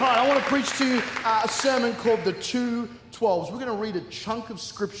want to preach to you a sermon called The 2:12s. We're going to read a chunk of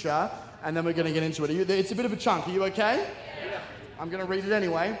scripture and then we're going to get into it. It's a bit of a chunk. Are you okay? Yeah. I'm going to read it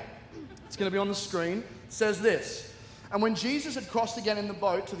anyway. It's going to be on the screen. It says this. And when Jesus had crossed again in the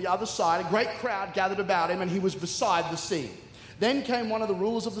boat to the other side, a great crowd gathered about him and he was beside the sea. Then came one of the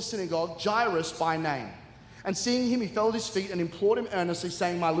rulers of the synagogue, Jairus by name. And seeing him, he fell at his feet and implored him earnestly,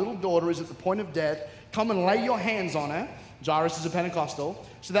 saying, my little daughter is at the point of death. Come and lay your hands on her. Jairus is a Pentecostal,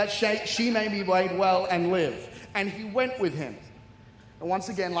 so that she may be made well and live. And he went with him. And once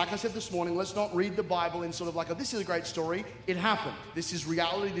again, like I said this morning, let's not read the Bible in sort of like, oh, this is a great story. It happened. This is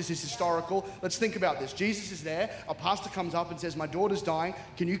reality. This is historical. Let's think about this. Jesus is there. A pastor comes up and says, my daughter's dying.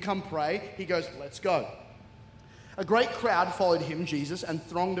 Can you come pray? He goes, let's go. A great crowd followed him, Jesus, and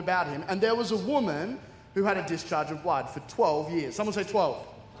thronged about him. And there was a woman who had a discharge of blood for 12 years. Someone say 12.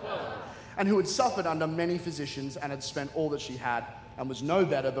 12. And who had suffered under many physicians and had spent all that she had and was no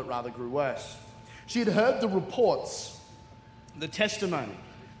better, but rather grew worse. She had heard the reports, the testimony,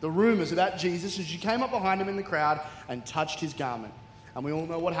 the rumors about Jesus, and she came up behind him in the crowd and touched his garment. And we all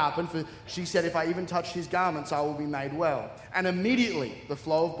know what happened, for she said, if I even touch his garments, I will be made well. And immediately the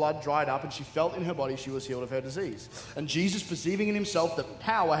flow of blood dried up, and she felt in her body she was healed of her disease. And Jesus, perceiving in himself that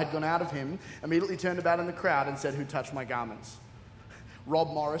power had gone out of him, immediately turned about in the crowd and said, who touched my garments?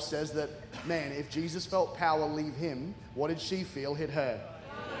 Rob Morris says that, man, if Jesus felt power leave him, what did she feel hit her?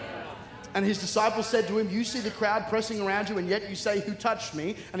 And his disciples said to him, you see the crowd pressing around you, and yet you say, who touched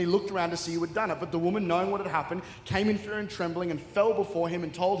me? And he looked around to see who had done it. But the woman, knowing what had happened, came in fear and trembling and fell before him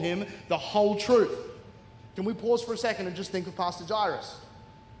and told him the whole truth. Can we pause for a second and just think of Pastor Jairus?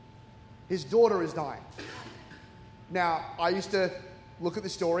 His daughter is dying. Now, I used to look at the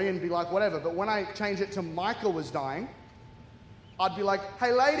story and be like, whatever. But when I change it to Micah was dying, I'd be like,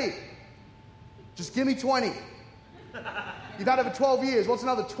 hey, lady, just give me 20. You've had it for 12 years. What's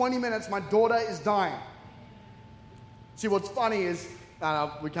another 20 minutes? My daughter is dying. See, what's funny is,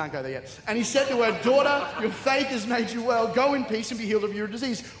 we can't go there yet. And he said to her, daughter, your faith has made you well. Go in peace and be healed of your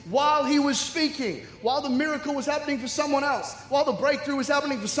disease. While he was speaking, while the miracle was happening for someone else, while the breakthrough was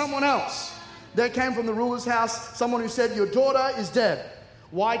happening for someone else, there came from the ruler's house someone who said, your daughter is dead.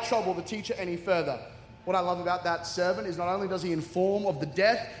 Why trouble the teacher any further? What I love about that servant is not only does he inform of the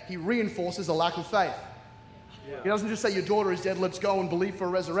death, he reinforces a lack of faith. Yeah. He doesn't just say, your daughter is dead, let's go and believe for a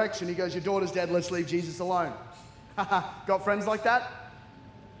resurrection. He goes, your daughter's dead, let's leave Jesus alone. Got friends like that?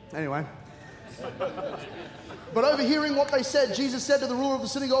 Anyway. But overhearing what they said, Jesus said to the ruler of the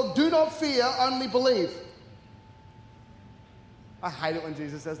synagogue, do not fear, only believe. I hate it when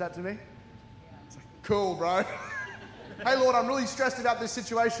Jesus says that to me. It's like, cool, bro. Hey, Lord, I'm really stressed about this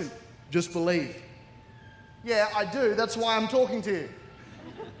situation. Just believe. Yeah, I do. That's why I'm talking to you.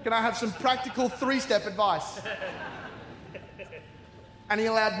 Can I have some practical 3-step advice? And he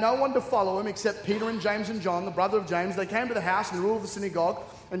allowed no one to follow him except Peter and James and John, the brother of James. They came to the house and the ruler of the synagogue,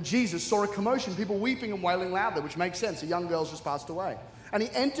 and Jesus saw a commotion, people weeping and wailing loudly, which makes sense. A young girl's just passed away. And he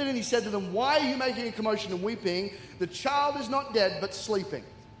entered and he said to them, why are you making a commotion and weeping? The child is not dead, but sleeping.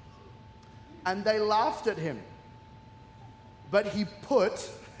 And they laughed at him. But he put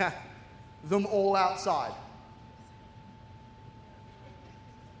them all outside.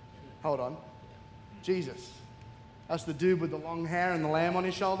 Hold on. Jesus. That's the dude with the long hair and the lamb on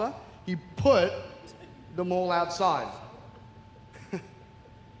his shoulder. He put them all outside.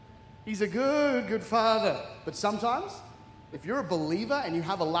 He's a good father. But sometimes, if you're a believer and you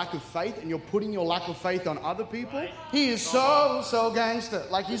have a lack of faith and you're putting your lack of faith on other people, he is so gangster.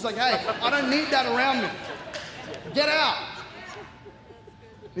 Like, he's like, hey, I don't need that around me. Get out.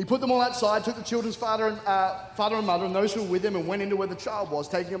 He put them all outside, took the children's father and mother and those who were with him and went into where the child was.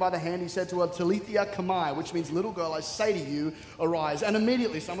 Taking her by the hand, he said to her, Talitha Kamai, which means, little girl, I say to you, arise. And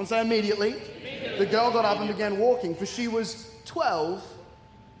immediately, someone say immediately, the girl got up and began walking, for she was 12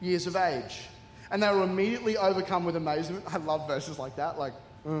 years of age. And they were immediately overcome with amazement. I love verses like that, like,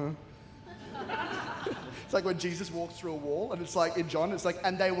 It's like when Jesus walks through a wall, and it's like, in John, it's like,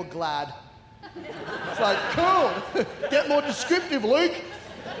 and they were glad. It's like, cool. Get more descriptive, Luke.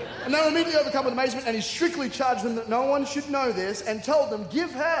 And they were immediately overcome with amazement, and he strictly charged them that no one should know this, and told them,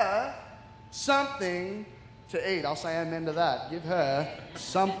 give her something to eat. I'll say amen to that. Give her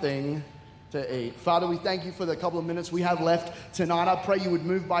something to eat. Father, we thank you for the couple of minutes we have left tonight. I pray you would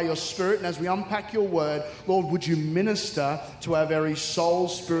move by your Spirit, and as we unpack your word, Lord, would you minister to our very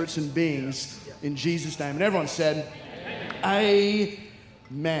souls, spirits, and beings in Jesus' name. And everyone said,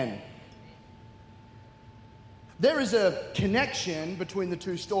 Amen. There is a connection between the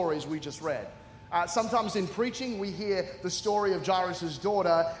two stories we just read. Sometimes in preaching, we hear the story of Jairus'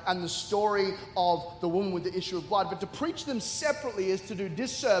 daughter and the story of the woman with the issue of blood. But to preach them separately is to do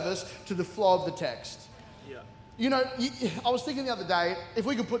disservice to the flow of the text. Yeah. You know, I was thinking the other day, if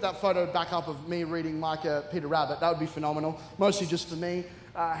we could put that photo back up of me reading Micah Peter Rabbit, that would be phenomenal. Mostly just for me.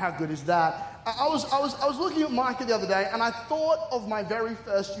 How good is that? I was looking at Micah the other day, and I thought of my very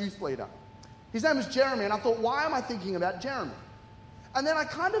first youth leader. His name is Jeremy, and I thought, why am I thinking about Jeremy? And then I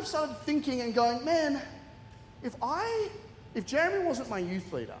kind of started thinking and going, man, if Jeremy wasn't my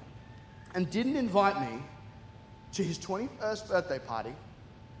youth leader and didn't invite me to his 21st birthday party,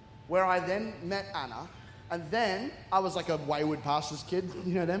 where I then met Anna, and then I was like a wayward pastor's kid,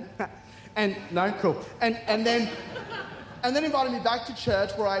 you know them? And no, cool. And then invited me back to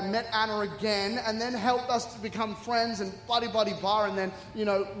church where I met Anna again, and then helped us to become friends and bloody bar, and then, you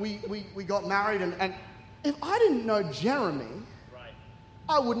know, we got married, and if I didn't know Jeremy,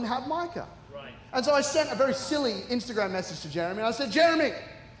 I wouldn't have Micah. Right. And so I sent a very silly Instagram message to Jeremy. And I said, Jeremy,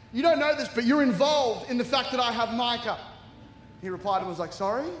 you don't know this, but you're involved in the fact that I have Micah. He replied and was like,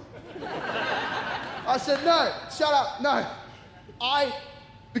 sorry? I said, no, shut up, no.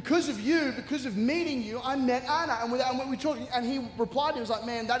 Because of you, because of meeting you, I met Anna. And we were talking, and he replied, he was like,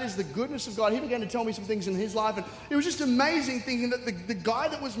 man, that is the goodness of God. He began to tell me some things in his life. And it was just amazing thinking that the guy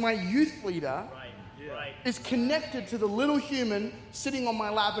that was my youth leader is connected to the little human sitting on my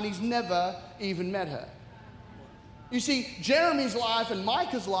lap, and he's never even met her. You see, Jeremy's life and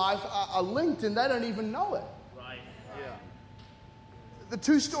Micah's life are linked, and they don't even know it. Right. Yeah. The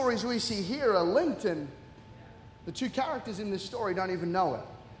two stories we see here are linked, and the two characters in this story don't even know it.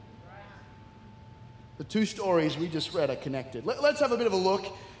 The two stories we just read are connected. Let's have a bit of a look.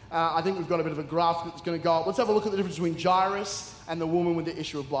 I think we've got a bit of a graph that's going to go up. Let's have a look at the difference between Jairus and the woman with the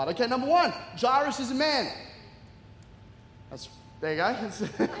issue of blood. Okay, number one, Jairus is a man. There you go. It's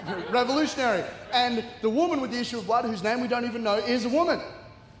revolutionary. And the woman with the issue of blood, whose name we don't even know, is a woman.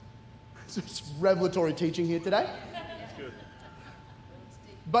 It's revelatory teaching here today. That's good.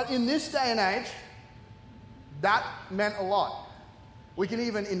 But in this day and age, that meant a lot. We can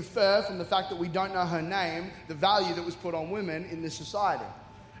even infer from the fact that we don't know her name, the value that was put on women in this society.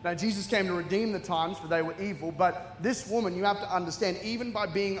 Now, Jesus came to redeem the times, for they were evil, but this woman, you have to understand, even by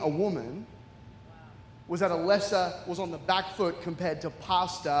being a woman, was on the back foot compared to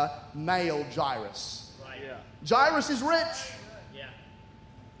pastor male Jairus. Right. Yeah. Jairus is rich. Yeah.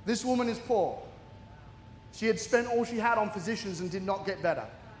 This woman is poor. She had spent all she had on physicians and did not get better.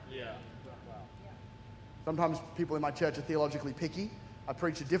 Yeah. Sometimes people in my church are theologically picky. I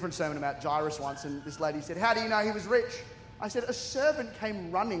preached a different sermon about Jairus once, and this lady said, how do you know he was rich? I said, a servant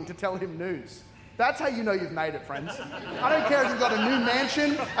came running to tell him news. That's how you know you've made it, friends. I don't care if you've got a new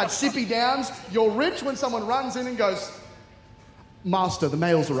mansion at Sippy Downs. You're rich when someone runs in and goes, Master, the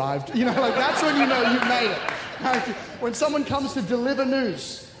mail's arrived. You know, like that's when you know you've made it. Like, when someone comes to deliver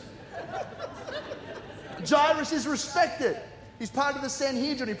news. Jairus is respected. He's part of the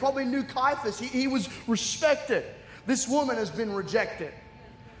Sanhedrin. He probably knew Caiaphas. He was respected. This woman has been rejected.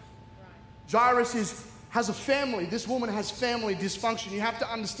 Jairus has a family. This woman has family dysfunction. You have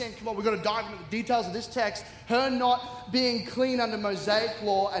to understand, come on, we've got to dive into the details of this text. Her not being clean under Mosaic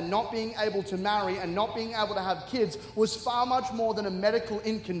law and not being able to marry and not being able to have kids was far much more than a medical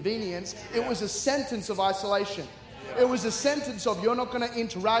inconvenience. It was a sentence of isolation. It was a sentence of you're not going to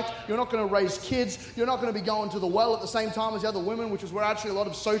interact, you're not going to raise kids, you're not going to be going to the well at the same time as the other women, which is where actually a lot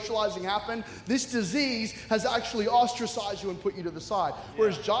of socializing happened. This disease has actually ostracized you and put you to the side.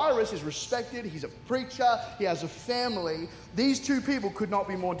 Whereas Jairus is respected, he's a preacher, he has a family. These two people could not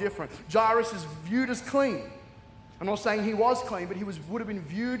be more different. Jairus is viewed as clean. I'm not saying he was clean, but he would have been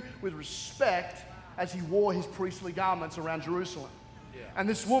viewed with respect as he wore his priestly garments around Jerusalem. And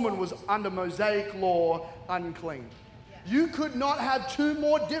this woman was under Mosaic law unclean. You could not have two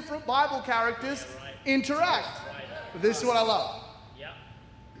more different Bible characters interact. But this is what I love.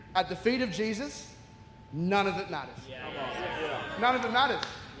 At the feet of Jesus, none of it matters. None of it matters.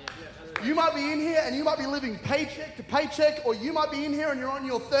 You might be in here and you might be living paycheck to paycheck, or you might be in here and you're on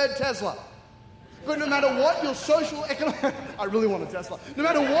your third Tesla. But no matter what your social, economic, I really want a Tesla. No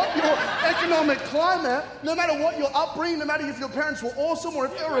matter what your economic climate, no matter what your upbringing, no matter if your parents were awesome or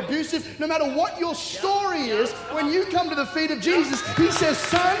if they were abusive, no matter what your story is, when you come to the feet of Jesus, he says,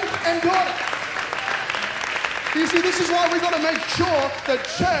 son and daughter. You see, this is why we've got to make sure that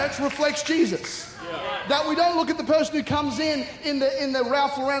church reflects Jesus. That we don't look at the person who comes in the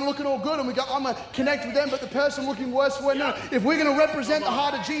Ralph Lauren looking all good and we go, I'm going to connect with them, but the person looking worse for it. No, if we're going to represent the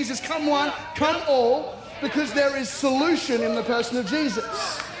heart of Jesus, come one, come all, because there is solution in the person of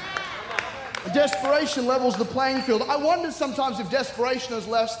Jesus. Desperation levels the playing field. I wonder sometimes if desperation has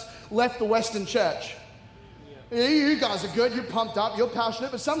left the Western church. You guys are good, you're pumped up, you're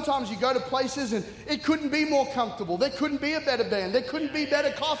passionate, but sometimes you go to places and it couldn't be more comfortable. There couldn't be a better band. There couldn't be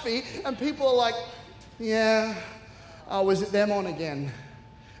better coffee. And people are like, yeah, oh, is it them on again?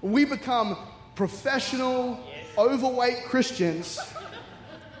 We become professional, overweight Christians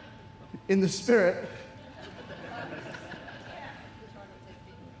in the spirit.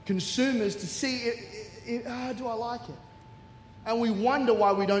 Consumers to see do I like it? And we wonder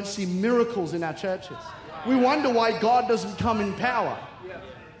why we don't see miracles in our churches. We wonder why God doesn't come in power.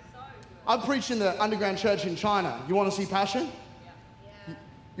 I preached in the underground church in China. You want to see passion?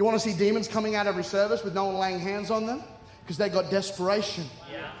 You want to see demons coming out every service with no one laying hands on them? Because they got desperation.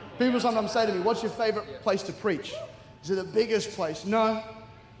 People sometimes say to me, what's your favorite place to preach? Is it the biggest place? No,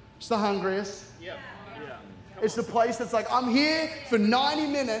 it's the hungriest. It's the place that's like, I'm here for 90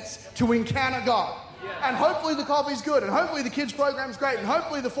 minutes to encounter God. And hopefully the coffee's good, and hopefully the kids' program's great, and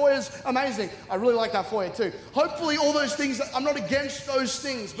hopefully the foyer's amazing. I really like that foyer too. Hopefully all those things, I'm not against those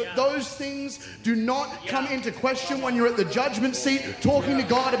things, but those things do not come into question when you're at the judgment seat talking to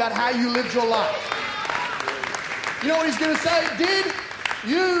God about how you lived your life. You know what he's going to say? Did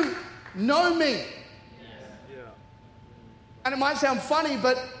you know me? And it might sound funny,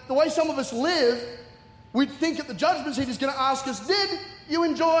 but the way some of us live, we'd think at the judgment seat he's going to ask us, did you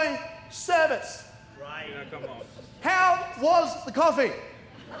enjoy service? Right. Yeah, come on. How was the coffee?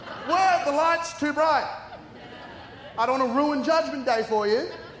 Were the lights too bright? I don't want to ruin Judgment Day for you,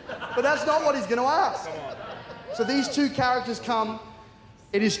 but that's not what he's going to ask. Come on. So these two characters come.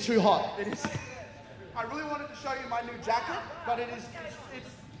 It is too hot. It is. I really wanted to show you my new jacket, but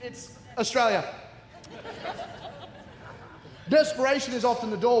it's Australia. Desperation is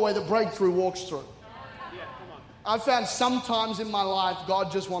often the doorway that breakthrough walks through. I've found sometimes in my life,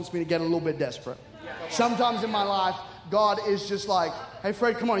 God just wants me to get a little bit desperate. Sometimes in my life, God is just like, hey,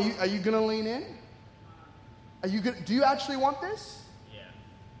 Fred, come on, are you going to lean in? Do you actually want this? Yeah.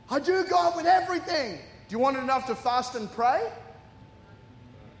 I do, God, with everything. Do you want it enough to fast and pray?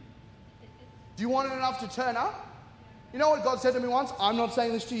 Do you want it enough to turn up? You know what God said to me once? I'm not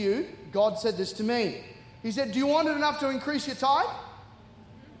saying this to you. God said this to me. He said, do you want it enough to increase your tithe?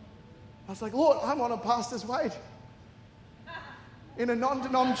 I was like, Lord, I'm on a pastor's wage in a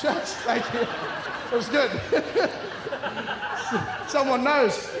non-denom church. Thank you. It was good. Someone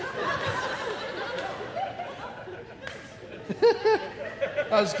knows. That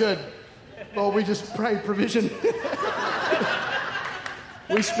was good. Well, we just pray provision.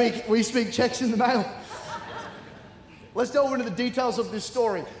 we speak checks in the mail. Let's delve into the details of this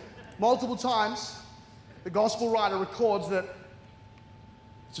story. Multiple times, the gospel writer records that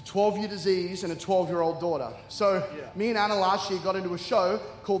it's a 12-year disease and a 12-year-old daughter. So me and Anna last year got into a show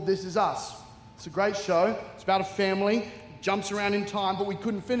called This Is Us. It's a great show. It's about a family, jumps around in time, but we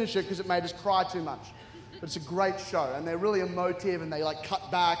couldn't finish it because it made us cry too much. But it's a great show, and they're really emotive, and they like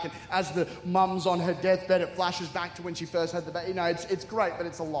cut back, and as the mum's on her deathbed, it flashes back to when she first had the baby. You know, it's great, but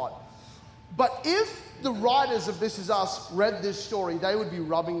it's a lot. But if the writers of This Is Us read this story, they would be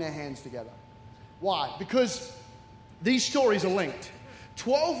rubbing their hands together. Why? Because these stories are linked.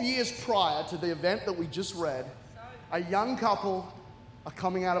 12 years prior to the event that we just read, a young couple are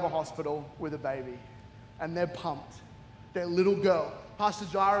coming out of a hospital with a baby, and they're pumped. Their little girl. Pastor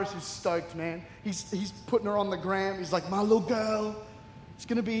Jairus is stoked, man. He's putting her on the gram. He's like, my little girl, it's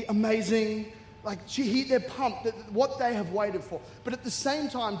going to be amazing. Like, they're pumped, what they have waited for. But at the same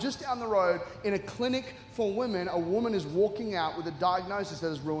time, just down the road, in a clinic for women, a woman is walking out with a diagnosis that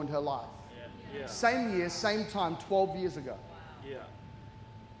has ruined her life. Yeah. Same year, same time, 12 years ago. Yeah.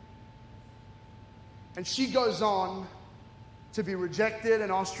 And she goes on to be rejected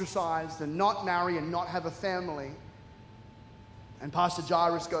and ostracized and not marry and not have a family. And Pastor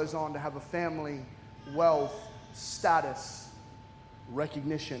Jairus goes on to have a family, wealth, status,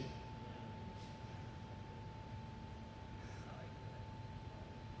 recognition.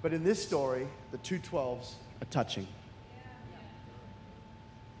 But in this story, the two 12s are touching.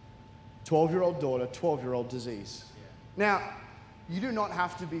 12-year-old daughter, 12-year-old disease. Now, you do not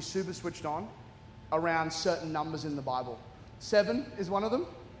have to be super switched on around certain numbers in the Bible. 7 is one of them.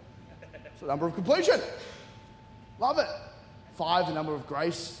 It's the number of completion. Love it. 5, the number of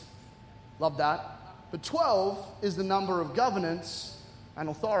grace. Love that. But 12 is the number of governance and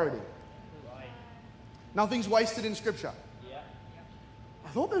authority. Nothing's wasted in Scripture.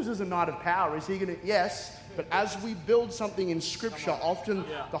 I thought this was a night of power. Is he going to? Yes. But as we build something in Scripture, often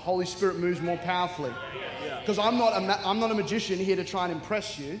the Holy Spirit moves more powerfully. Because I'm not a magician here to try and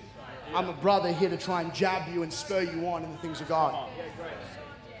impress you. I'm a brother here to try and jab you and spur you on in the things of God.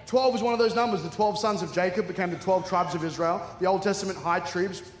 12 is one of those numbers. The 12 sons of Jacob became the 12 tribes of Israel. The Old Testament high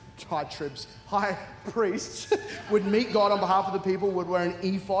tribes high priests would meet God on behalf of the people, would wear an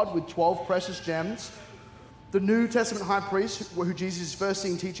ephod with 12 precious gems. The New Testament high priest, who Jesus is first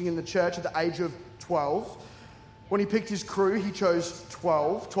seen teaching in the church at the age of 12, when he picked his crew, he chose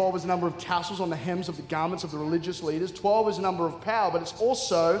 12. 12 is the number of tassels on the hems of the garments of the religious leaders. 12 is the number of power, but it's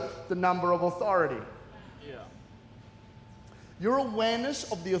also the number of authority. Yeah. Your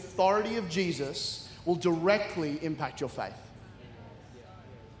awareness of the authority of Jesus will directly impact your faith.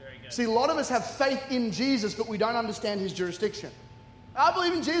 See, a lot of us have faith in Jesus, but we don't understand his jurisdiction. I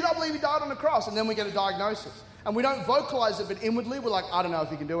believe in Jesus, I believe he died on the cross, and then we get a diagnosis. And we don't vocalize it, but inwardly we're like, I don't know if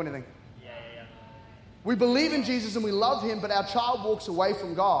he can do anything. We believe in Jesus and we love him, but our child walks away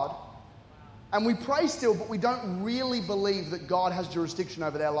from God. And we pray still, but we don't really believe that God has jurisdiction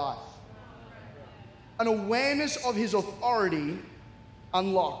over their life. An awareness of his authority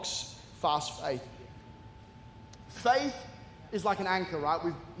unlocks fast faith. Faith is like an anchor, right?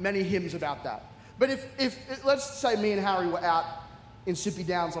 We've many hymns about that. But if let's say me and Harry were out in Sippy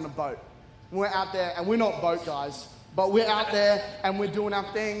Downs on a boat. And we're out there, and we're not boat guys, but we're out there and we're doing our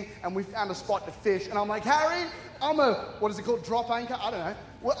thing and we found a spot to fish. And I'm like, Harry, I'm what is it called? Drop anchor? I don't know.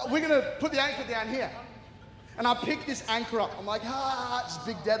 We're going to put the anchor down here. And I pick this anchor up. I'm like, it's a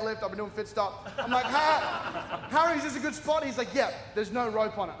big deadlift. I've been doing fit stop. I'm like, Harry, is this a good spot? He's like, yeah, there's no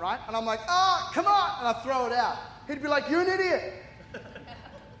rope on it, right? And I'm like, come on. And I throw it out. He'd be like, you're an idiot.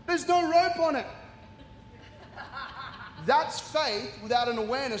 There's no rope on it. That's faith without an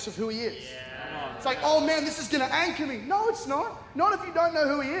awareness of who he is. Yeah. It's like, oh man, this is going to anchor me. No, it's not. Not if you don't know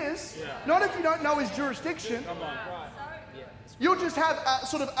who he is. Yeah. Not if you don't know his jurisdiction. Come on. You'll just have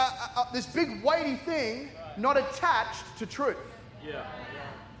this big weighty thing not attached to truth. Yeah.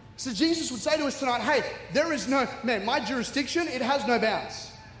 So Jesus would say to us tonight, hey, there is my jurisdiction, it has no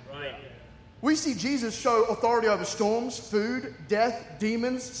bounds. Right. We see Jesus show authority over storms, food, death,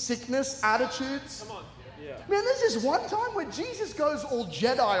 demons, sickness, attitudes. Come on. Yeah. Man, there's this one time where Jesus goes all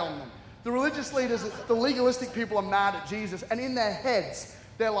Jedi on them. The religious leaders, the legalistic people are mad at Jesus, and in their heads,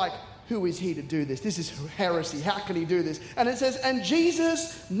 they're like, who is he to do this? This is heresy. How can he do this? And it says, and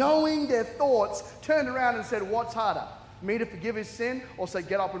Jesus, knowing their thoughts, turned around and said, what's harder? Me to forgive his sin or say,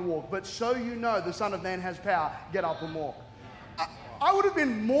 get up and walk? But so you know the Son of Man has power, get up and walk. I would have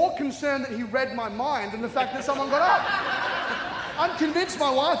been more concerned that he read my mind than the fact that someone got up. I'm convinced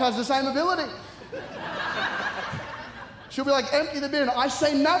my wife has the same ability. She'll be like, empty the bin. I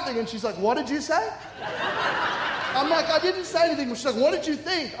say nothing. And she's like, what did you say? I'm like, I didn't say anything. She's like, what did you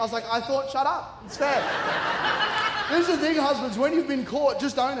think? I was like, I thought, shut up. It's fair. Here's the thing, husbands. When you've been caught,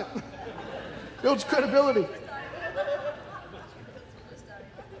 just own it. Builds credibility.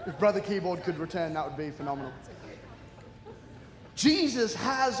 If Brother Keyboard could return, that would be phenomenal. Jesus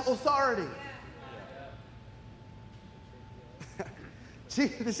has authority.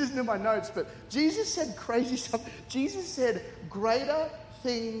 This isn't in my notes, but Jesus said crazy stuff. Jesus said, greater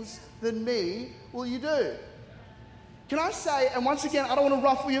things than me will you do. Can I say, and once again, I don't want to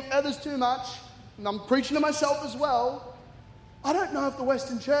ruffle your feathers too much, and I'm preaching to myself as well, I don't know if the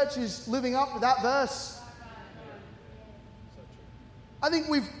Western church is living up to that verse. I think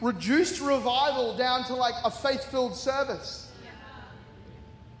we've reduced revival down to like a faith-filled service.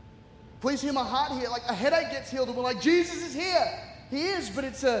 Please hear my heart here. Like a headache gets healed and we're like, Jesus is here. He is, but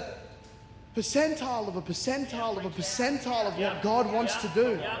it's a percentile of a percentile of a percentile of what God wants to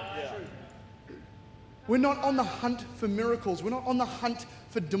do. We're not on the hunt for miracles. We're not on the hunt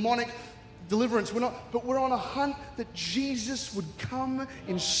for demonic deliverance. But we're on a hunt that Jesus would come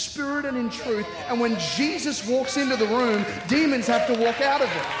in spirit and in truth. And when Jesus walks into the room, demons have to walk out of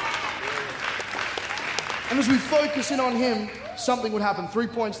it. And as we focus in on him, something would happen. 3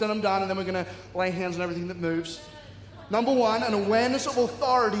 points, then I'm done, and then we're going to lay hands on everything that moves. Number one, an awareness of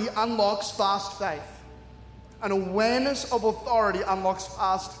authority unlocks fast faith. An awareness of authority unlocks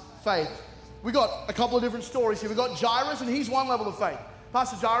fast faith. We got a couple of different stories here. We got Jairus, and he's one level of faith.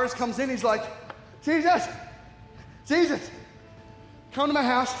 Pastor Jairus comes in, he's like, Jesus, come to my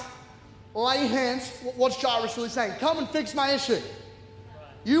house, lay hands. What's Jairus really saying? Come and fix my issue.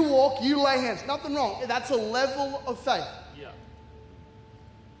 You walk, you lay hands. Nothing wrong. That's a level of faith. Yeah.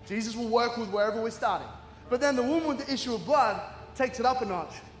 Jesus will work with wherever we're starting. But then the woman with the issue of blood takes it up a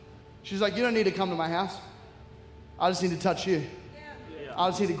notch. She's like, you don't need to come to my house. I just need to touch you. Yeah. I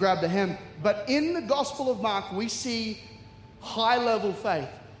just need to grab the hem. But in the Gospel of Mark, we see high-level faith.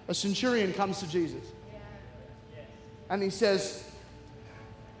 A centurion comes to Jesus. And he says,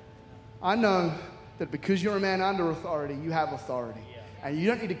 I know that because you're a man under authority, you have authority. And you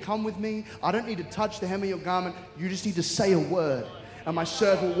don't need to come with me. I don't need to touch the hem of your garment. You just need to say a word. And my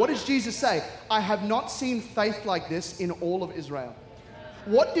servant, what does Jesus say? I have not seen faith like this in all of Israel.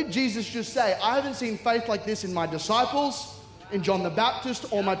 What did Jesus just say? I haven't seen faith like this in my disciples, in John the Baptist,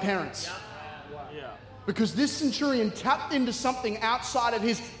 or my parents. Because this centurion tapped into something outside of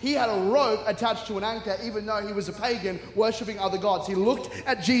his. He had a rope attached to an anchor, even though he was a pagan worshipping other gods. He looked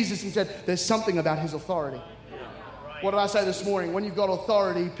at Jesus and said, there's something about his authority. What did I say this morning? When you've got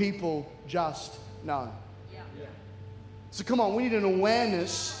authority, people just know. So come on, we need an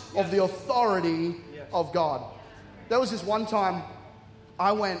awareness of the authority of God. There was this one time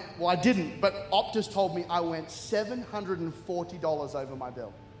I went, well, I didn't, but Optus told me I went $740 over my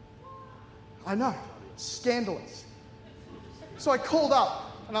bill. I know, scandalous. So I called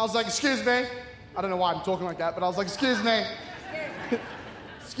up and I was like, excuse me. I don't know why I'm talking like that, but I was like, excuse me.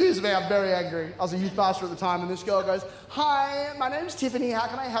 Excuse me, I'm very angry. I was a youth pastor at the time, and this girl goes, hi, my name's Tiffany, how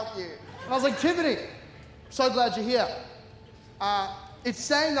can I help you? And I was like, Tiffany, so glad you're here. It's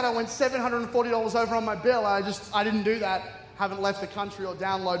saying that I went $740 over on my bill. I didn't do that. Haven't left the country or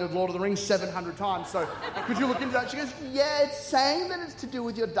downloaded Lord of the Rings 700 times. So could you look into that? She goes, yeah, it's saying that it's to do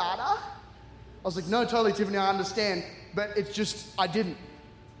with your data. I was like, no, totally, Tiffany, I understand. But it's just, I didn't.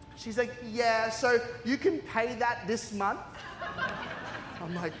 She's like, yeah, so you can pay that this month?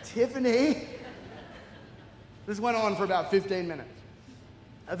 I'm like, Tiffany. This went on for about 15 minutes.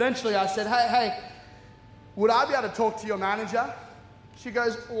 Eventually I said, hey, would I be able to talk to your manager? She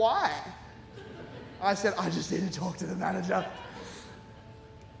goes, why? I said, I just need to talk to the manager.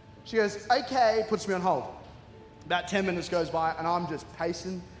 She goes, okay, puts me on hold. About 10 minutes goes by and I'm just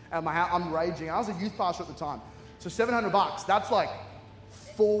pacing at my house. I'm raging. I was a youth pastor at the time. So $700, that's like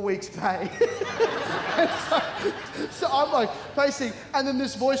 4 weeks pay. so I'm like pacing, and then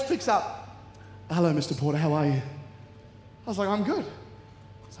this voice picks up. Hello, Mr. Porter, how are you? I was like, I'm good.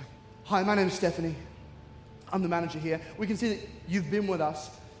 I was like, hi, my name's Stephanie. I'm the manager here. We can see that you've been with us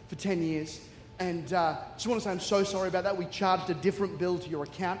for 10 years. And just want to say I'm so sorry about that. We charged a different bill to your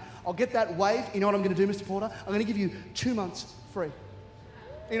account. I'll get that waived. You know what I'm going to do, Mr. Porter? I'm going to give you 2 months free.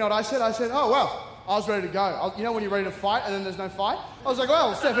 You know what I said? I said, oh, well, I was ready to go. You know when you're ready to fight and then there's no fight? I was like,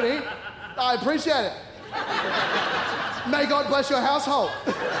 well, Stephanie, I appreciate it. May God bless your household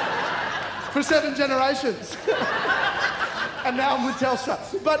for 7 generations. And now I'm with Telstra.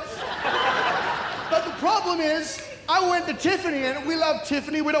 But the problem is, I went to Tiffany, and we love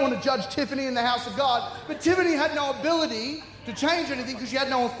Tiffany. We don't want to judge Tiffany in the house of God. But Tiffany had no ability to change anything because she had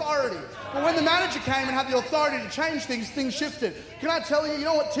no authority. But when the manager came and had the authority to change things, things shifted. Can I tell you, you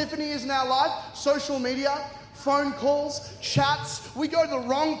know what Tiffany is in our life? Social media, phone calls, chats. We go to the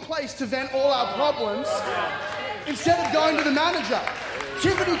wrong place to vent all our problems instead of going to the manager.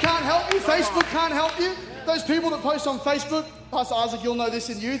 Tiffany can't help you. Facebook can't help you. Those people that post on Facebook, Pastor Isaac, you'll know this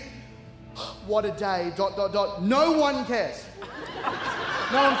in youth. What a day, ... No one cares.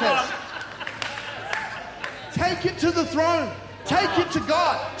 No one cares. Take it to the throne. Take it to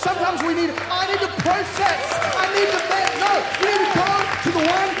God. Sometimes I need to process. I need to vent. No, you need to go to the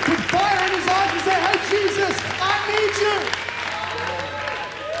one with fire in his eyes and say, hey, Jesus, I need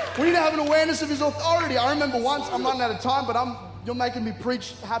you. We need to have an awareness of his authority. I remember once, I'm running out of time, but you're making me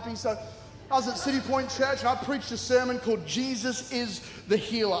preach happy, so I was at City Point Church and I preached a sermon called Jesus is the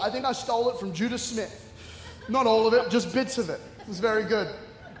Healer. I think I stole it from Judah Smith. Not all of it, just bits of it. It was very good.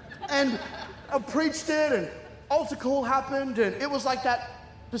 And I preached it and altar call happened and it was like that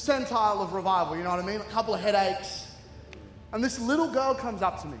percentile of revival, you know what I mean? A couple of headaches. And this little girl comes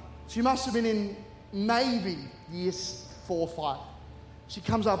up to me. She must have been in maybe year 4 or 5. She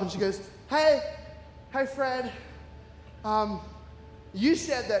comes up and she goes, hey Fred, you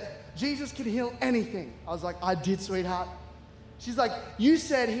said that Jesus can heal anything. I was like, I did, sweetheart. She's like, you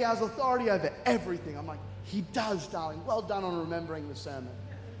said he has authority over everything. I'm like, he does, darling. Well done on remembering the sermon.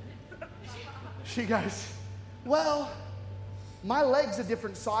 She goes, well, my legs are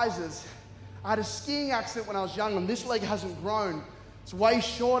different sizes. I had a skiing accident when I was young and this leg hasn't grown. It's way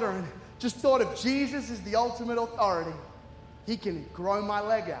shorter and just thought if Jesus is the ultimate authority, he can grow my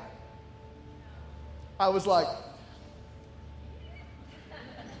leg out. I was like,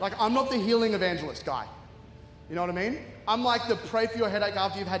 I'm not the healing evangelist guy. You know what I mean? I'm like the pray for your headache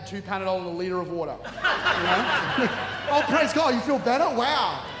after you've had 2 Panadol and a liter of water. You know? Oh, praise God, you feel better?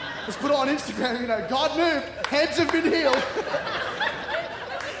 Wow. Let's put it on Instagram, God moved, heads have been healed.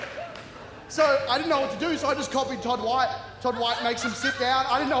 So I didn't know what to do, so I just copied Todd White. Todd White makes him sit down.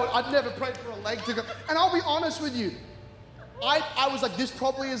 I didn't know, I'd never prayed for a leg to go. And I'll be honest with you, I was like, this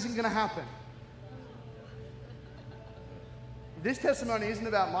probably isn't gonna happen. This testimony isn't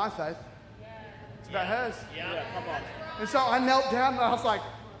about my faith. It's about hers. Yeah, come on. And so I knelt down and I was like,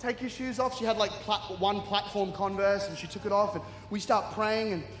 take your shoes off. She had like one platform Converse and she took it off and we start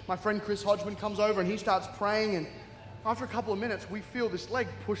praying and my friend Chris Hodgman comes over and he starts praying and After a couple of minutes, we feel this leg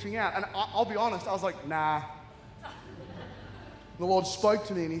pushing out. And I'll be honest, I was like, nah. The Lord spoke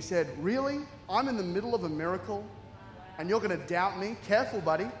to me and he said, really? I'm in the middle of a miracle and you're going to doubt me? Careful,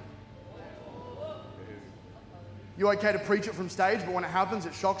 buddy. You okay to preach it from stage, but when it happens,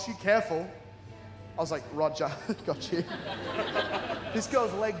 it shocks you? Careful. I was like, Roger, got you. This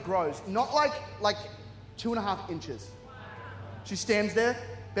girl's leg grows, not like 2.5 inches. She stands there,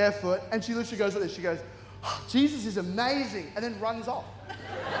 barefoot, and she literally goes like this. She goes, oh, Jesus is amazing, and then runs off.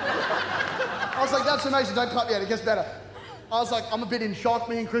 I was like, that's amazing, don't cut me out, it gets better. I was like, I'm a bit in shock.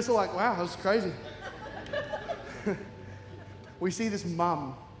 Me and Chris are like, wow, that was crazy. We see this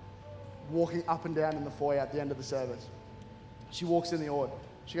mum walking up and down in the foyer at the end of the service. She walks in the order.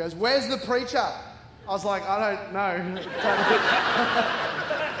 She goes, where's the preacher? I was like, I don't know.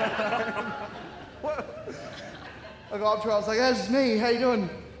 I go up to her, I was like, that's me, how you doing?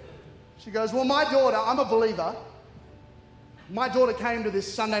 She goes, well, my daughter, I'm a believer. My daughter came to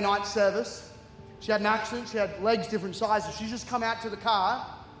this Sunday night service. She had an accident, she had legs different sizes. She's just come out to the car,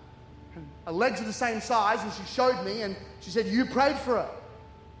 and her legs are the same size, and she showed me, and she said, you prayed for her.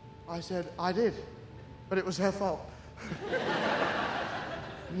 I said, I did, but it was her fault.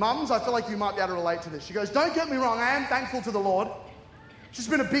 Mums, I feel like you might be able to relate to this. She goes, don't get me wrong, I am thankful to the Lord. It's just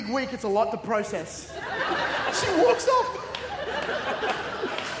been a big week, it's a lot to process. She walks off.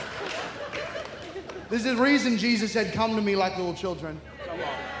 There's a reason Jesus said, come to me like little children.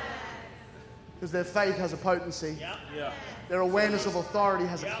 Because their faith has a potency. Yeah. Their awareness of authority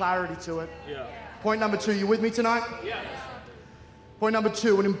has a clarity to it. Yeah. Point number 2, you with me tonight? Yes. Point number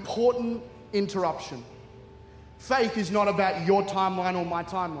 2, an important interruption. Faith is not about your timeline or my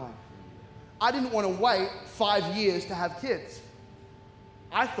timeline. I didn't want to wait 5 years to have kids.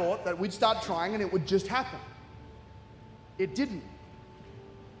 I thought that we'd start trying and it would just happen. It didn't.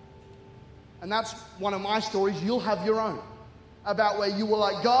 And that's one of my stories. You'll have your own. About where you were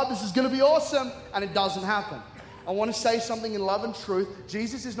like, God, this is going to be awesome, and it doesn't happen. I want to say something in love and truth.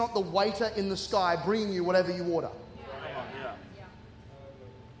 Jesus is not the waiter in the sky bringing you whatever you order. Yeah.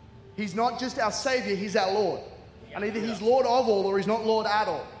 He's not just our Savior, He's our Lord. And either He's Lord of all or He's not Lord at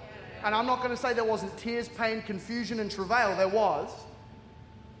all. And I'm not going to say there wasn't tears, pain, confusion, and travail. There was.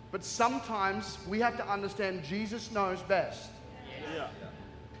 But sometimes we have to understand Jesus knows best. Yeah.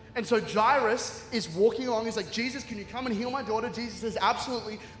 And so Jairus is walking along. He's like, Jesus, can you come and heal my daughter? Jesus says,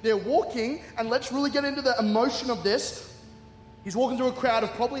 absolutely. They're walking, and let's really get into the emotion of this. He's walking through a crowd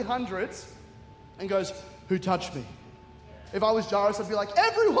of probably hundreds and goes, who touched me? If I was Jairus, I'd be like,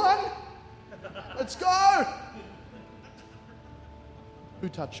 everyone, let's go. Who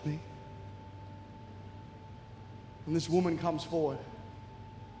touched me? And this woman comes forward.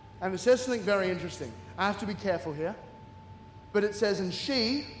 And it says something very interesting. I have to be careful here. But it says, and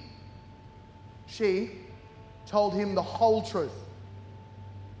she told him the whole truth.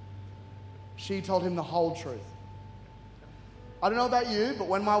 She told him the whole truth. I don't know about you, but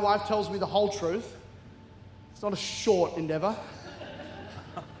when my wife tells me the whole truth, it's not a short endeavor.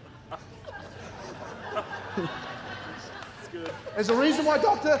 It's good. There's a reason why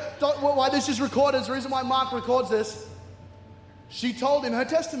why this is recorded. There's a reason why Mark records this. She told him her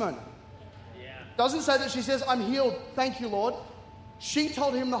testimony. Yeah. Doesn't say that she says, I'm healed, thank you, Lord. She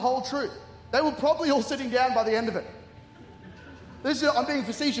told him the whole truth. They were probably all sitting down by the end of it. I'm being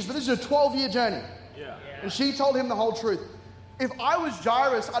facetious, but this is a 12-year journey. Yeah. And she told him the whole truth. If I was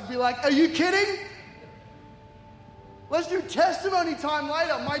Jairus, I'd be like, are you kidding? Let's do testimony time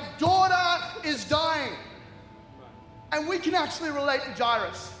later. My daughter is dying. And we can actually relate to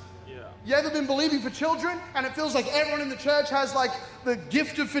Jairus. Yeah. You ever been believing for children and it feels like everyone in the church has like the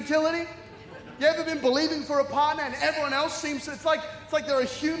gift of fertility? You ever been believing for a partner and everyone else seems to, it's like they're a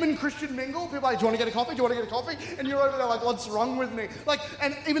human Christian mingle. People are like, do you want to get a coffee? Do you want to get a coffee? And you're over there like, what's wrong with me? Like,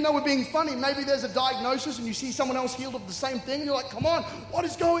 and even though we're being funny, maybe there's a diagnosis and you see someone else healed of the same thing and you're like, come on, what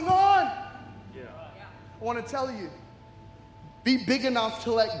is going on? Yeah. I want to tell you, be big enough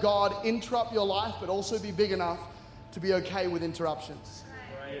to let God interrupt your life, but also be big enough to be okay with interruptions.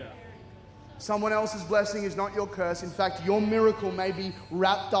 Right. Someone else's blessing is not your curse. In fact, your miracle may be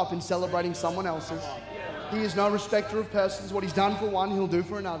wrapped up in celebrating someone else's. He is no respecter of persons. What He's done for one, He'll do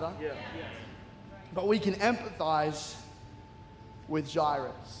for another. But we can empathize with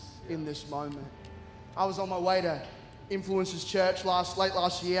Jairus in this moment. I was on my way to Influencers Church late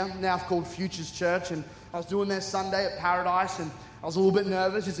last year, now called Futures Church, and I was doing their Sunday at Paradise, and I was a little bit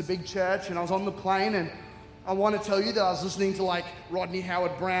nervous. It's a big church, and I was on the plane, and I want to tell you that I was listening to like Rodney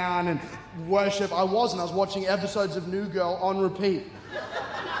Howard-Browne and worship. I was watching episodes of New Girl on repeat.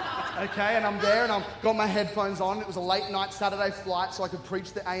 Okay, and I'm there and I've got my headphones on. It was a late night Saturday flight so I could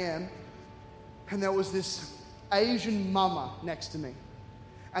preach the AM. And there was this Asian mama next to me.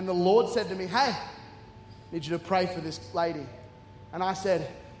 And the Lord said to me, hey, I need you to pray for this lady. And I said,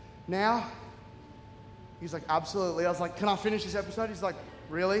 now? He's like, absolutely. I was like, can I finish this episode? He's like,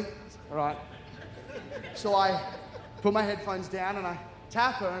 really? All right. So I put my headphones down and I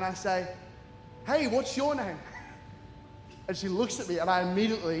tap her and I say, hey, what's your name? And she looks at me and I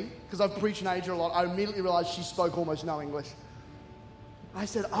immediately, because I've preached in Asia a lot, I immediately realized she spoke almost no English. I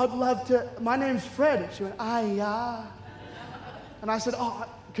said, I'd love to, my name's Fred. She went, yeah. And I said, oh,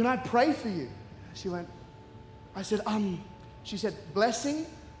 can I pray for you? She went, I said, she said, blessing?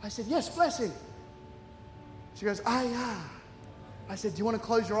 I said, yes, blessing. She goes, yeah. I said, do you want to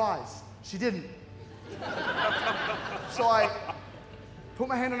close your eyes? She didn't. So I put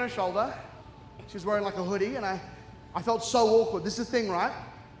my hand on her shoulder. She was wearing like a hoodie, and I felt so awkward. This is the thing, right?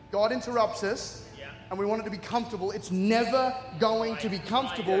 God interrupts us, and we want it to be comfortable. It's never going to be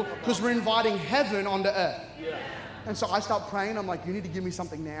comfortable because we're inviting heaven onto earth. And so I start praying. I'm like, you need to give me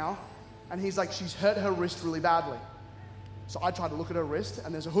something now. And he's like, she's hurt her wrist really badly. So I tried to look at her wrist,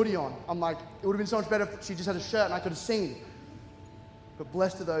 and there's a hoodie on. I'm like, it would have been so much better if she just had a shirt and I could have seen. But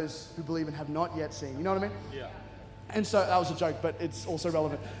blessed are those who believe and have not yet seen. You know what I mean? Yeah. And so that was a joke, but it's also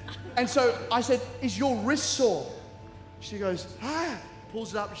relevant. And so I said, is your wrist sore? She goes,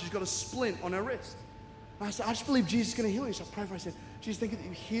 pulls it up, and she's got a splint on her wrist. And I said, I just believe Jesus is going to heal you. So I prayed for her. I said, Jesus, thank you that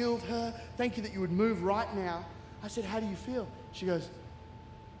you healed her. Thank you that you would move right now. I said, how do you feel? She goes,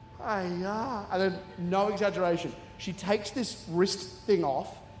 yeah. And then, no exaggeration, she takes this wrist thing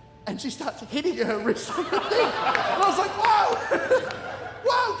off, and she starts hitting her wrist on the thing. And I was like, whoa,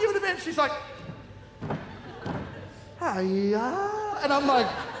 whoa, give it a bit. She's like, yeah. And I'm like,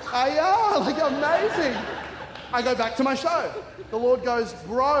 yeah, like amazing. I go back to my show. The Lord goes,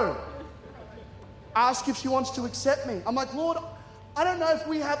 bro, ask if she wants to accept me. I'm like, Lord, I don't know if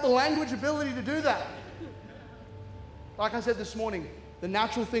we have the language ability to do that. Like I said this morning, the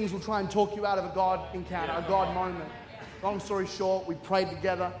natural things will try and talk you out of a God encounter, a God moment. Long story short, we prayed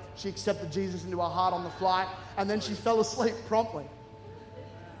together. She accepted Jesus into her heart on the flight, and then she fell asleep promptly.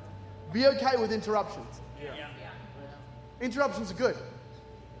 Be okay with interruptions. Interruptions are good.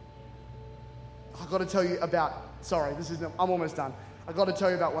 I've got to tell you about, I'm almost done. I've got to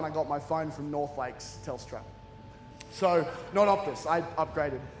tell you about when I got my phone from North Lakes Telstra. So, not Optus, I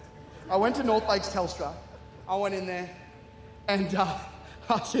upgraded. I went to North Lakes Telstra. I went in there, and I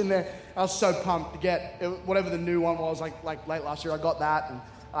was in there. I was so pumped to get whatever the new one was, like late last year. I got that, and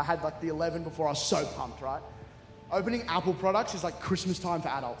I had like the 11 before. I was so pumped, right? Opening Apple products is like Christmas time for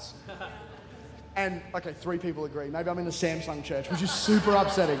adults. And, okay, 3 people agree. Maybe I'm in the Samsung church, which is super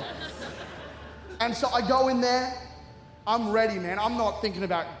upsetting. And so I go in there. I'm ready, man. I'm not thinking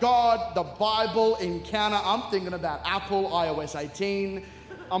about God, the Bible, encounter. I'm thinking about Apple, iOS 18.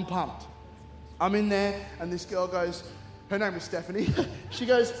 I'm pumped. I'm in there, and this girl goes, her name was Stephanie. She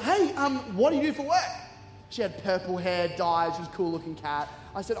goes, hey, what do you do for work? She had purple hair, dyed. She was a cool-looking cat.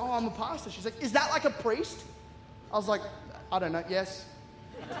 I said, oh, I'm a pastor. She's like, is that like a priest? I was like, I don't know. Yes.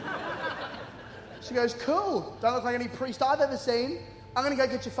 She goes, cool. Don't look like any priest I've ever seen. I'm going to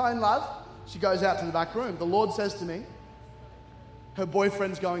go get your phone, love. She goes out to the back room. The Lord says to me, her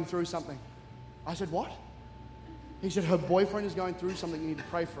boyfriend's going through something. I said, what? He said, her boyfriend is going through something. You need to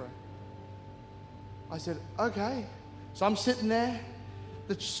pray for her. I said, okay. So I'm sitting there.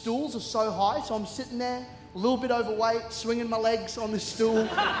 The stools are so high, so I'm sitting there, a little bit overweight, swinging my legs on this stool,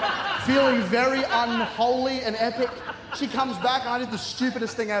 feeling very unholy and epic. She comes back, and I did the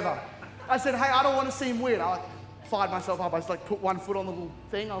stupidest thing ever. I said, hey, I don't want to seem weird. I fired myself up. I just put one foot on the little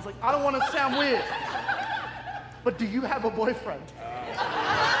thing. I was like, I don't want to sound weird. But do you have a boyfriend?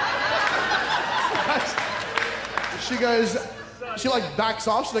 She goes, she backs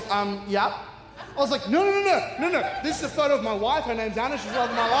off. She's like, yep. I was like, no. This is a photo of my wife. Her name's Anna. She's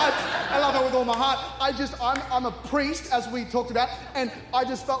loving my life. I love her with all my heart. I'm a priest, as we talked about, and I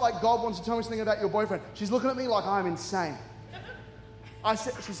just felt like God wants to tell me something about your boyfriend. She's looking at me like I'm insane.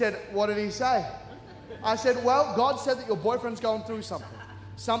 She said, what did he say? I said, well, God said that your boyfriend's going through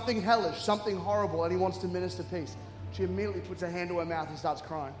something hellish, something horrible, and he wants to minister peace. She immediately puts her hand to her mouth and starts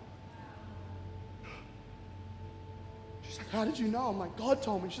crying. She's like, how did you know? I'm like, God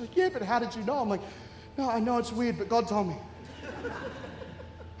told me. She's like, yeah, but how did you know? I'm like, no, I know it's weird, but God told me.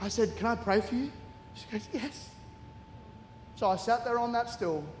 I said, can I pray for you? She goes, yes. So I sat there on that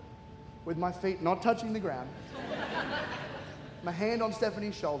stool with my feet not touching the ground, my hand on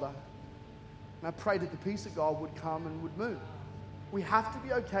Stephanie's shoulder, and I prayed that the peace of God would come and would move. We have to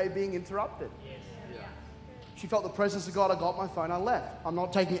be okay being interrupted. Yes. Yeah. She felt the presence of God. I got my phone. I left. I'm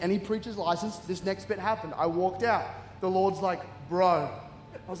not taking any preacher's license. This next bit happened. I walked out. The Lord's like, bro.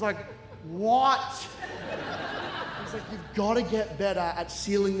 I was like, what? He's like, you've got to get better at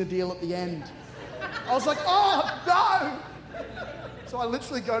sealing the deal at the end. I was like, oh, no. So I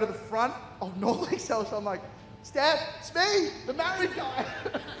literally go to the front of North Lake Celsius. I'm like, Steph, it's me, the married guy.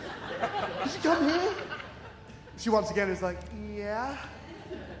 Did you come here? She once again is like, yeah.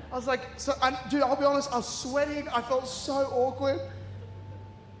 I was like, dude, I'll be honest, I was sweating. I felt so awkward.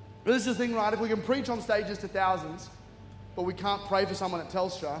 But this is the thing, right? If we can preach on stages to thousands, but we can't pray for someone at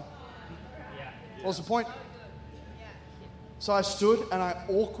Telstra, what's the point? So I stood and I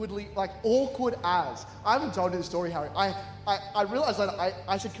awkwardly, like awkward as. I haven't told you the story, Harry. I realized that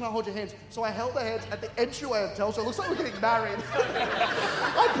I said, can I hold your hands? So I held their hands at the entryway of Telstra. It looks like we're getting married.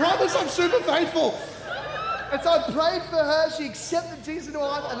 I promise I'm super faithful. And so I prayed for her. She accepted Jesus into her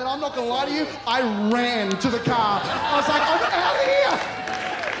life. And then I'm not going to lie to you, I ran to the car. I was like, I'm out of here.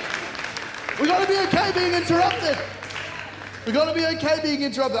 We got to be okay being interrupted. We got to be okay being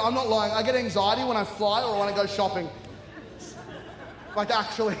interrupted. I'm not lying. I get anxiety when I fly or when I go shopping. Like,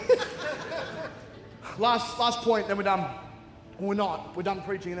 actually. Last point, then we're done. We're not. We're done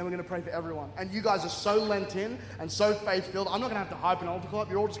preaching, and then we're going to pray for everyone. And you guys are so lent in and so faith-filled. I'm not going to have to hype an altar call up.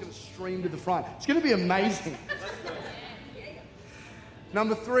 You're all just going to stream to the front. It's going to be amazing.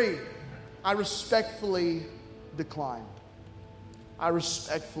 Number 3, I respectfully decline. I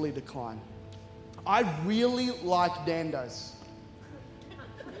respectfully decline. I really like Nando's.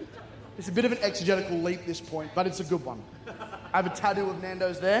 It's a bit of an exegetical leap, this point, but it's a good one. I have a tattoo of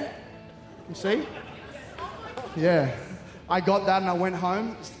Nando's there. You see? Yeah. I got that and I went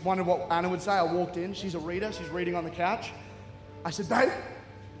home. Wondered what Anna would say. I walked in. She's a reader. She's reading on the couch. I said, babe,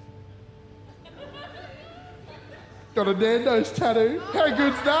 got a Nando's tattoo. How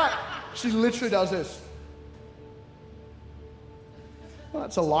good's that? She literally does this. Well,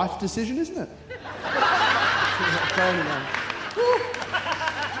 that's a life decision, isn't it? I'm telling you, man. Woo.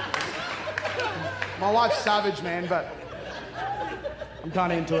 My wife's savage, man, but I'm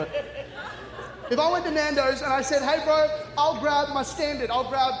kind of into it. If I went to Nando's and I said, hey bro, I'll grab my standard. I'll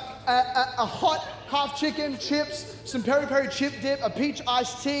grab a hot half chicken, chips, some peri-peri chip dip, a peach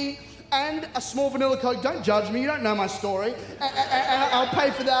iced tea, and a small vanilla Coke. Don't judge me, you don't know my story. And I'll pay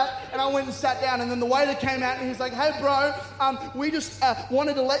for that. And I went and sat down, and then the waiter came out and he's like, hey bro, we just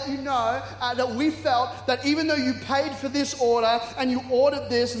wanted to let you know that we felt that even though you paid for this order and you ordered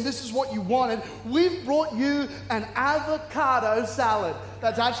this and this is what you wanted, we've brought you an avocado salad.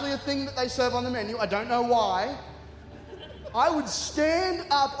 That's actually a thing that they serve on the menu. I don't know why. I would stand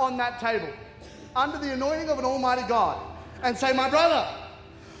up on that table under the anointing of an almighty God and say, my brother,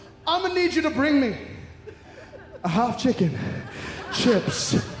 I'm gonna need you to bring me a half chicken,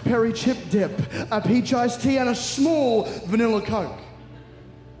 chips, peri chip dip, a peach iced tea, and a small vanilla Coke.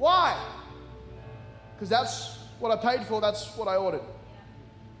 Why? Because that's what I paid for, that's what I ordered.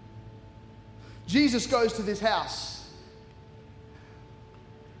 Jesus goes to this house,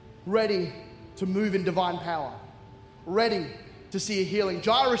 ready to move in divine power, ready to see a healing.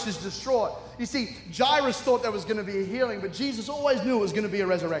 Jairus is distraught. You see, Jairus thought there was going to be a healing, but Jesus always knew it was going to be a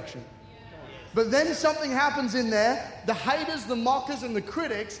resurrection. But then something happens in there. The haters, the mockers, and the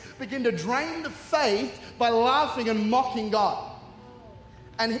critics begin to drain the faith by laughing and mocking God.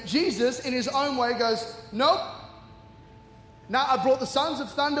 And Jesus, in his own way, goes, nope. Now I brought the sons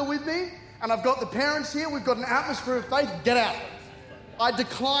of thunder with me, and I've got the parents here. We've got an atmosphere of faith. Get out. I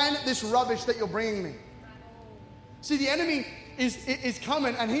decline this rubbish that you're bringing me. See, the enemy is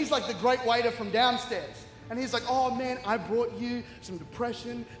coming, and he's like the great waiter from downstairs. And he's like, oh man, I brought you some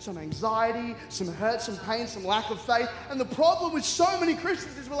depression, some anxiety, some hurt, some pain, some lack of faith. And the problem with so many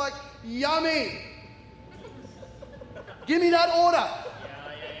Christians is we're like, yummy. Give me that order.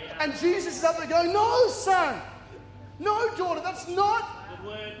 And Jesus is up there going, no, son. No, daughter, that's not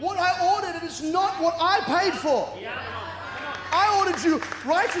what I ordered, and it's not what I paid for. I ordered you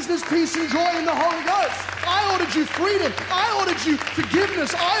righteousness, peace, and joy in the Holy Ghost. I ordered you freedom. I ordered you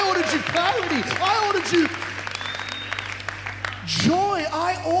forgiveness. I ordered you clarity. I ordered you joy.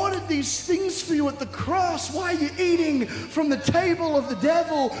 I ordered these things for you at the cross. Why are you eating from the table of the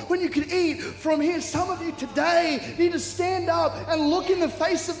devil when you can eat from here? Some of you today need to stand up and look in the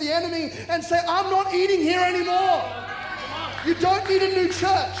face of the enemy and say, I'm not eating here anymore. You don't need a new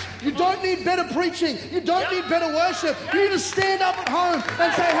church. You don't need better preaching. You don't need better worship. You need to stand up at home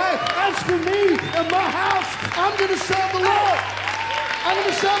and say, hey, as for me and my house, I'm going to serve the Lord. I'm going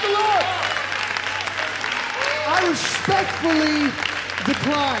to serve the Lord. I respectfully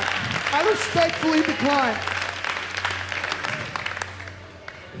decline. I respectfully decline.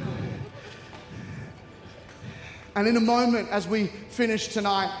 And in a moment, as we finish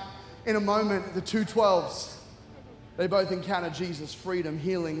tonight, in a moment, the 212s, they both encounter Jesus, freedom,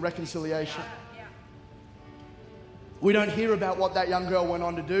 healing, reconciliation. We don't hear about what that young girl went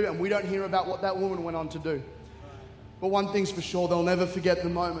on to do, and we don't hear about what that woman went on to do. But one thing's for sure, they'll never forget the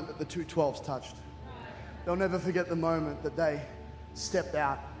moment that the 212s touched. They'll never forget the moment that they stepped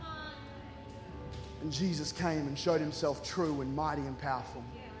out and Jesus came and showed himself true and mighty and powerful.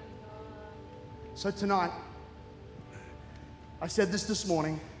 So tonight, I said this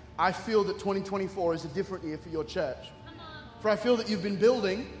morning, I feel that 2024 is a different year for your church. For I feel that you've been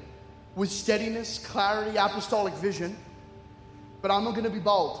building with steadiness, clarity, apostolic vision. But I'm not going to be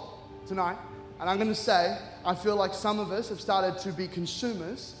bold tonight. And I'm going to say, I feel like some of us have started to be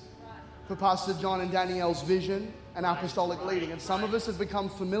consumers for Pastor John and Danielle's vision and apostolic leading. And some of us have become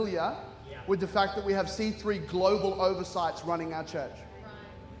familiar with the fact that we have C3 global oversights running our church.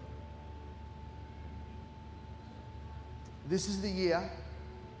 This is the year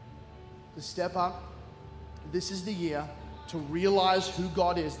to step up. This is the year to realize who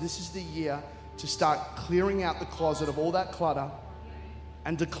God is. This is the year to start clearing out the closet of all that clutter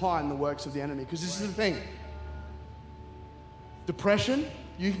and decline the works of the enemy. Because this is the thing. Depression,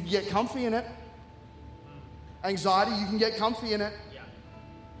 you can get comfy in it. Anxiety, you can get comfy in it.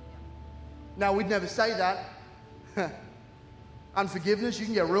 Now, we'd never say that. Unforgiveness, you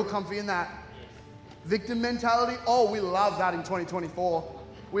can get real comfy in that. Victim mentality, oh, we love that in 2024.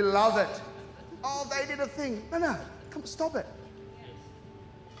 We love it. Oh, they did a thing. No, come stop it.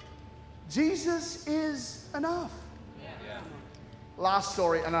 Jesus is enough. Last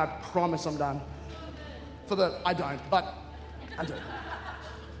story, and I promise I'm done. I don't, but I do.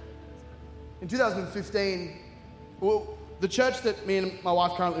 In 2015, the church that me and my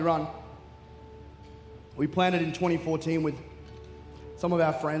wife currently run, we planted in 2014 with some of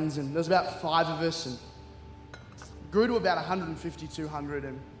our friends, and there's about 5 of us, and grew to about 150, 200,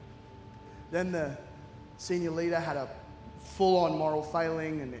 and then the senior leader had a full-on moral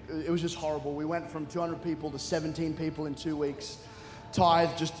failing, and it was just horrible. We went from 200 people to 17 people in 2 weeks.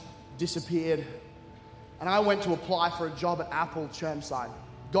 Tithe just disappeared. And I went to apply for a job at Apple Chermside.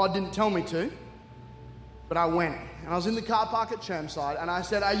 God didn't tell me to, but I went. And I was in the car park at Chermside, and I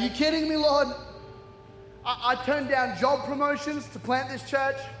said, are you kidding me, Lord? I turned down job promotions to plant this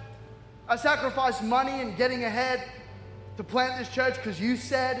church. I sacrificed money and getting ahead to plant this church because you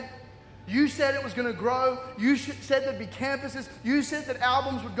said it was going to grow. You said there'd be campuses. You said that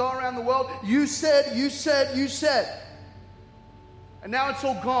albums would go around the world. You said. And now it's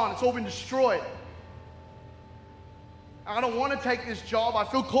all gone. It's all been destroyed. I don't want to take this job. I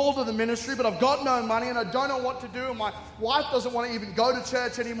feel called to the ministry, but I've got no money and I don't know what to do. And my wife doesn't want to even go to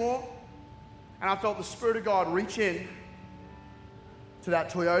church anymore. And I felt the Spirit of God reach in to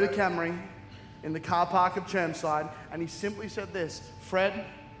that Toyota Camry in the car park of Chermside, and he simply said this, Fred,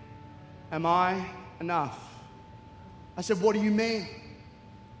 am I enough? I said, what do you mean?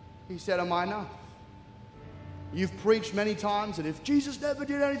 He said, am I enough? You've preached many times that if Jesus never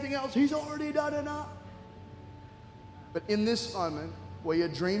did anything else, he's already done enough. But in this moment, where your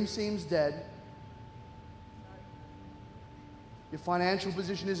dream seems dead, your financial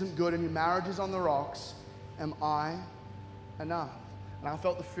position isn't good, and your marriage is on the rocks, am I enough? And I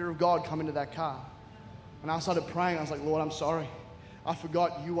felt the fear of God come into that car. And I started praying. I was like, Lord, I'm sorry. I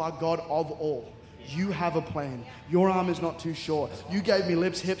forgot you are God of all. You have a plan. Your arm is not too short. You gave me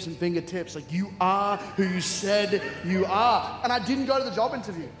lips, hips, and fingertips. Like, you are who you said you are. And I didn't go to the job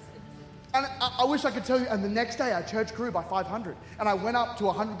interview. And I wish I could tell you, and the next day our church grew by 500. And I went up to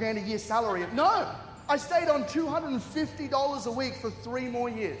 $100,000 a year salary. No, I stayed on $250 a week for 3 more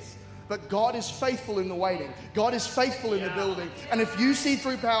years. But God is faithful in the waiting. God is faithful in the building. And if you see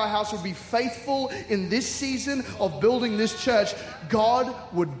through Powerhouse would be faithful in this season of building this church, God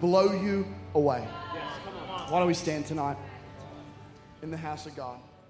would blow you away. Why don't we stand tonight in the house of God?